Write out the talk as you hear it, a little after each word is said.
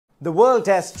The World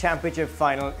Test Championship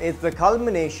Final is the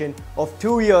culmination of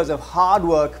 2 years of hard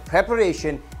work,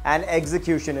 preparation and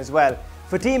execution as well.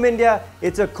 For Team India,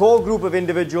 it's a core group of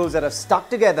individuals that have stuck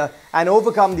together and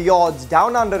overcome the odds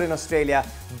down under in Australia,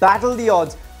 battle the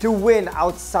odds to win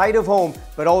outside of home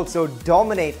but also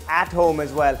dominate at home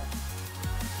as well.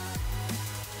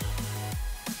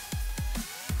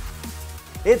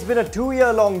 It's been a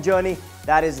 2-year-long journey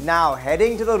that is now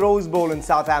heading to the Rose Bowl in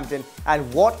Southampton,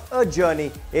 and what a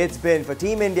journey it's been for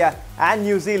Team India and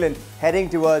New Zealand heading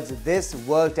towards this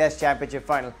World Test Championship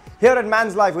Final. Here at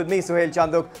Man's Life with me, Suhail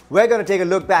Chandhok, we're going to take a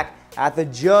look back at the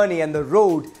journey and the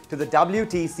road to the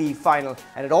WTC Final,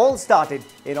 and it all started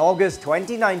in August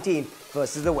 2019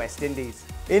 versus the West Indies.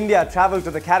 India travelled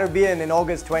to the Caribbean in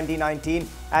August 2019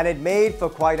 and it made for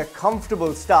quite a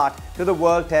comfortable start to the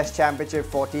World Test Championship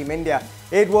for Team India.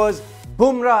 It was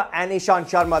Bumrah and Ishant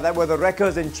Sharma that were the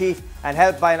wreckers-in-chief, and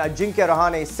helped by an Ajinkya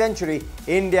Rahane century,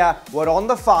 India were on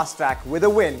the fast track with a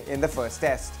win in the first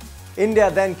test.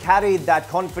 India then carried that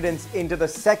confidence into the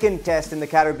second test in the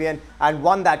Caribbean and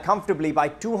won that comfortably by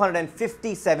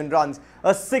 257 runs.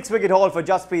 A 6-wicket haul for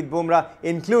Jasprit Bumrah,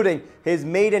 including his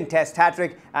maiden test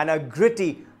hat-trick, and a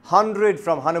gritty 100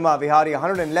 from Hanuma Vihari,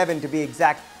 111 to be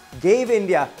exact, gave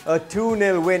India a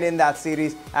 2-0 win in that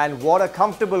series, and what a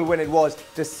comfortable win it was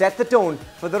to set the tone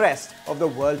for the rest of the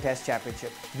World Test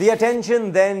Championship. The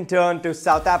attention then turned to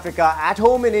South Africa at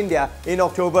home in India in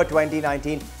October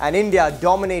 2019, and India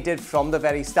dominated from the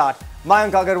very start.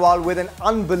 Mayank Agarwal with an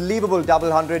unbelievable double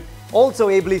 100, also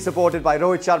ably supported by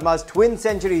Rohit Sharma's twin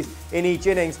centuries in each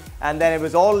innings, and then it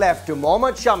was all left to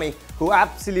Mohammad Shami, who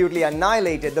absolutely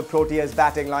annihilated the Proteas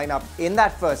batting lineup in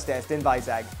that first test in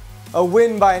Vizag. A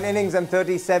win by an innings and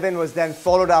 37 was then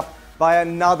followed up by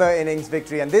another innings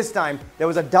victory, and this time there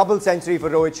was a double century for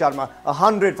Rohit Sharma,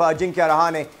 100 for Ajinkya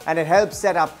Rahane, and it helped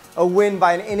set up a win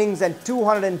by an innings and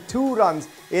 202 runs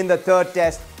in the third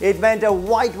test. It meant a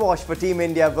whitewash for Team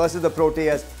India versus the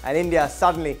Proteas, and India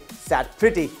suddenly sat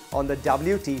pretty on the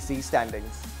WTC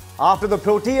standings. After the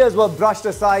Proteas were brushed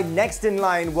aside, next in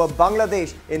line were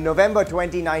Bangladesh in November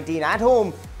 2019 at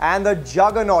home, and the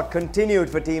juggernaut continued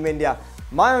for Team India.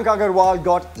 Mayank Agarwal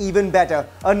got even better,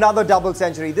 another double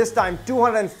century, this time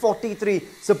 243,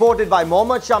 supported by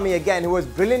Mohammad Shami again, who was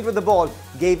brilliant with the ball,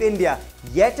 gave India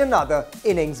yet another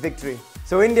innings victory.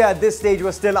 So India at this stage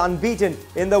was still unbeaten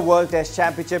in the World Test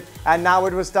Championship, and now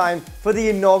it was time for the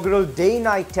inaugural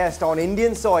day-night test on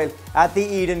Indian soil at the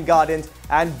Eden Gardens,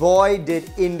 and boy did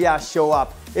India show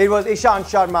up. It was Ishant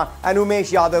Sharma and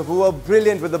Umesh Yadav who were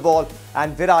brilliant with the ball,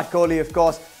 and Virat Kohli, of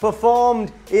course,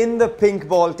 performed in the pink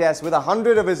ball test with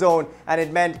 100 of his own, and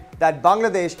it meant that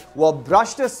Bangladesh were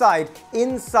brushed aside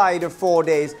inside of 4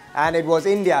 days, and it was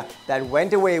India that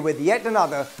went away with yet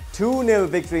another 2-0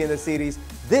 victory in the series.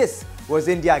 This was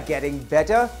India getting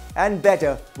better and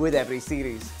better with every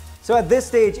series. So at this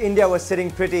stage, India was sitting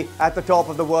pretty at the top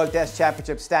of the World Test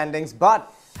Championship standings,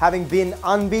 but having been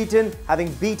unbeaten,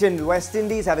 having beaten West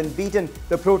Indies, having beaten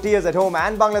the Proteas at home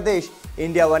and Bangladesh,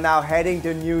 India were now heading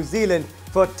to New Zealand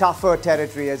for tougher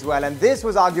territory as well. And this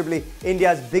was arguably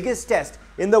India's biggest test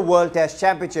in the World Test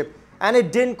Championship. And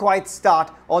it didn't quite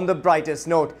start on the brightest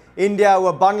note. India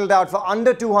were bundled out for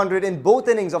under 200 in both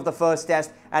innings of the first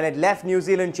test, and it left New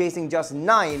Zealand chasing just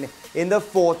 9 in the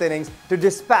fourth innings to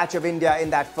dispatch of India in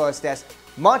that first test.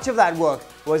 Much of that work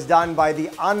was done by the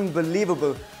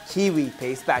unbelievable Kiwi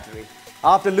pace battery.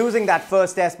 After losing that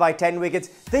first test by 10 wickets,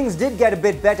 things did get a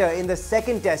bit better in the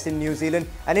second test in New Zealand,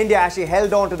 and India actually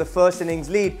held on to the first innings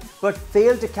lead but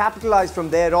failed to capitalise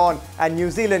from there on, and New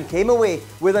Zealand came away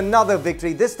with another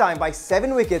victory, this time by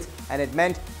 7 wickets, and it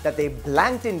meant that they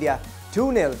blanked India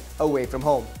 2-0 away from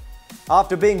home.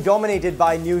 After being dominated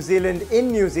by New Zealand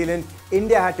in New Zealand,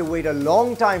 India had to wait a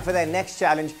long time for their next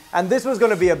challenge, and this was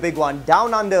going to be a big one,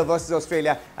 down under versus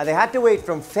Australia, and they had to wait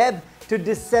from Feb to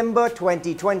December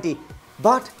 2020.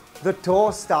 But the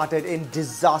tour started in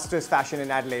disastrous fashion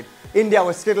in Adelaide. India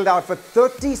was skittled out for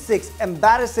 36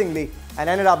 embarrassingly and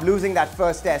ended up losing that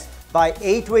first test by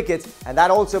 8 wickets, and that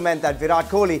also meant that Virat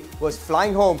Kohli was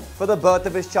flying home for the birth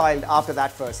of his child after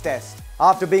that first test.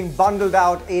 After being bundled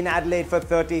out in Adelaide for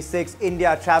 36,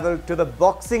 India travelled to the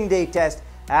Boxing Day test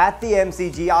at the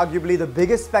MCG, arguably the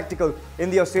biggest spectacle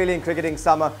in the Australian cricketing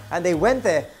summer, and they went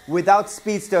there without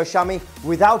speedster Shami,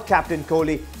 without captain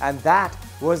Kohli, and that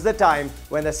was the time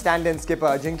when the stand-in skipper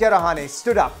Ajinkya Rahane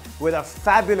stood up with a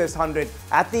fabulous 100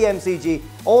 at the MCG,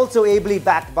 also ably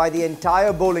backed by the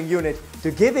entire bowling unit to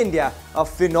give India a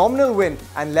phenomenal win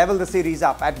and level the series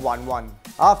up at 1-1.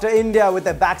 After India, with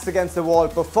their backs against the wall,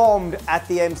 performed at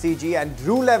the MCG and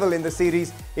drew level in the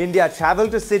series, India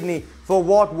travelled to Sydney for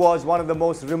what was one of the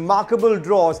most remarkable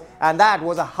draws, and that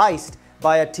was a heist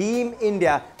by a Team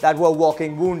India that were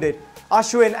walking wounded.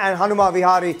 Ashwin and Hanuma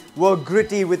Vihari were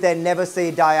gritty with their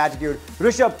never-say-die attitude.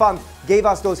 Rishabh Pant gave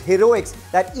us those heroics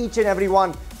that each and every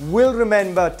one will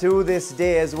remember to this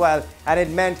day as well, and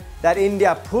it meant that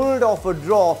India pulled off a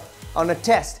draw on a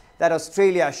test that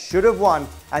Australia should have won,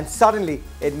 and suddenly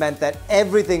it meant that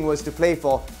everything was to play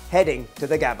for heading to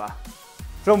the Gabba.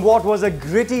 From what was a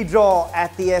gritty draw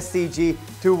at the SCG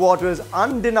to what was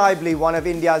undeniably one of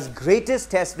India's greatest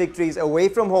test victories away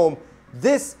from home,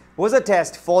 this was a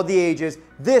test for the ages.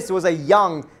 This was a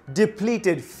young,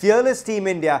 depleted, fearless Team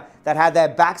India that had their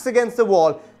backs against the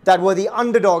wall, that were the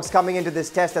underdogs coming into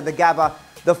this test at the Gabba,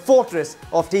 the fortress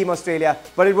of Team Australia.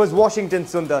 But it was Washington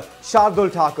Sundar,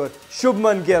 Shardul Thakur,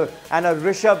 Shubman Gill and a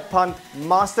Rishabh Pant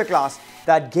masterclass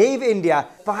that gave India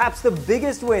perhaps the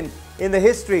biggest win in the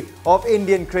history of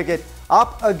Indian cricket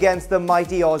up against the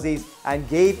mighty Aussies, and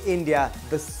gave India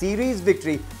the series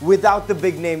victory without the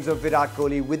big names of Virat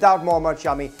Kohli, without Mohammad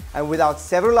Shami and without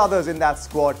several others in that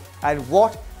squad. And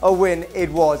what a win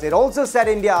it was. It also set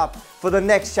India up for the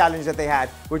next challenge that they had,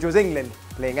 which was England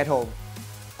playing at home.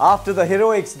 After the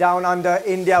heroics down under,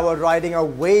 India were riding a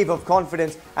wave of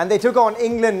confidence, and they took on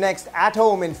England next at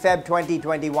home in Feb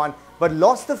 2021, but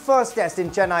lost the first test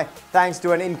in Chennai thanks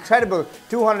to an incredible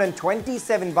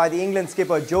 227 by the England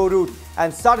skipper Joe Root.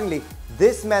 And suddenly,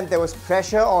 this meant there was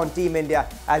pressure on Team India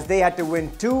as they had to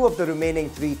win 2 of the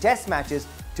remaining 3 test matches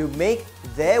to make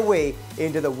their way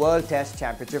into the World Test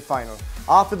Championship final.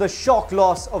 After the shock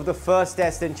loss of the first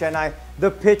test in Chennai,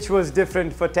 the pitch was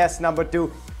different for test number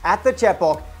 2 at the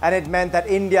Chepauk, and it meant that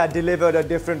India delivered a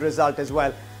different result as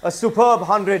well. A superb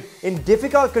 100 in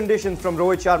difficult conditions from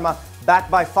Rohit Sharma, backed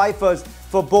by fifers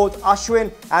for both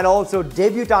Ashwin and also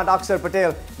debutant Akshar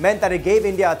Patel, meant that it gave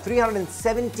India a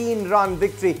 317-run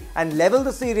victory and levelled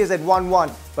the series at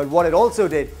 1-1. But what it also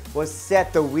did was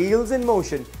set the wheels in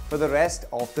motion for the rest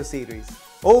of the series.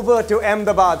 Over to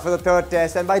Ahmedabad for the third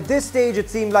test, and by this stage it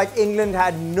seemed like England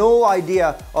had no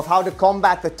idea of how to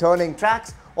combat the turning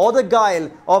tracks or the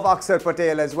guile of Akshar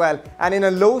Patel as well. And in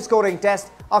a low-scoring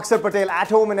test, Akshar Patel at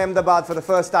home in Ahmedabad for the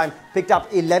first time picked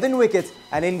up 11 wickets,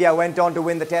 and India went on to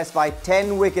win the test by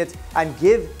 10 wickets and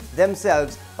give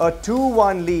themselves a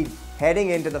 2-1 lead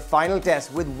heading into the final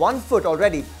test, with 1 foot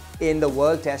already in the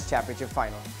World Test Championship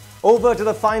final. Over to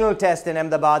the final test in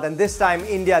Ahmedabad, and this time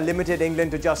India limited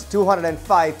England to just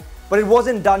 205, but it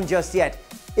wasn't done just yet.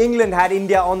 England had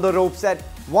India on the ropes at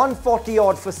 140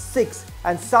 odd for 6,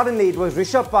 and suddenly it was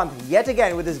Rishabh Pant yet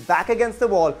again with his back against the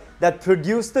wall that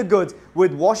produced the goods,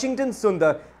 with Washington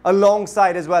Sundar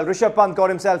alongside as well. Rishabh Pant got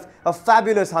himself a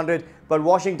fabulous 100, but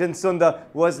Washington Sundar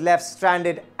was left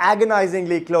stranded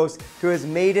agonizingly close to his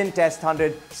maiden test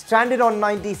 100, stranded on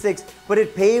 96, but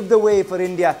it paved the way for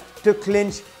India to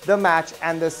clinch the match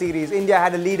and the series. India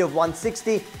had a lead of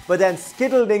 160, but then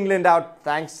skittled England out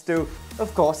thanks to,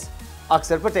 of course,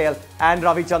 Akshar Patel and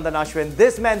Ravichandran Ashwin.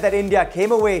 This meant that India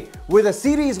came away with a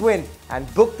series win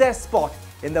and booked their spot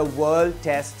in the World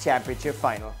Test Championship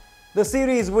final. The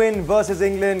series win versus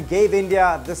England gave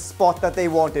India the spot that they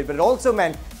wanted, but it also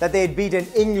meant that they had beaten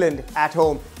England at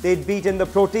home, they'd beaten the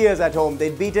Proteas at home,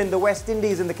 they'd beaten the West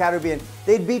Indies in the Caribbean,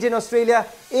 they'd beaten Australia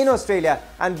in Australia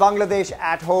and Bangladesh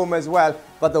at home as well.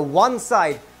 But the one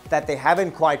side that they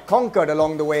haven't quite conquered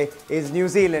along the way is New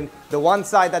Zealand, the one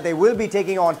side that they will be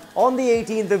taking on the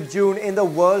 18th of June in the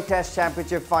World Test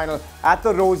Championship final at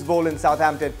the Rose Bowl in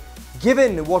Southampton.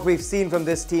 Given what we've seen from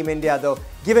this Team India though,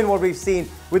 given what we've seen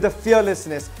with the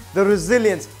fearlessness, the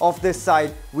resilience of this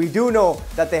side, we do know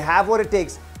that they have what it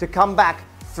takes to come back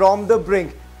from the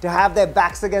brink, to have their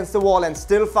backs against the wall and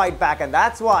still fight back, and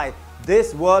that's why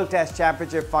this World Test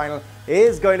Championship final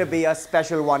is going to be a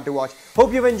special one to watch.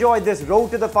 Hope you've enjoyed this road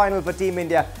to the final for Team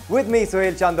India with me,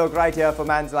 Suhail Chandhok, right here for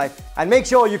Man's Life. And make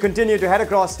sure you continue to head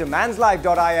across to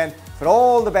manslife.in for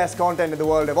all the best content in the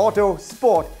world of auto,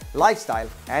 sport, lifestyle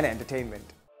and entertainment.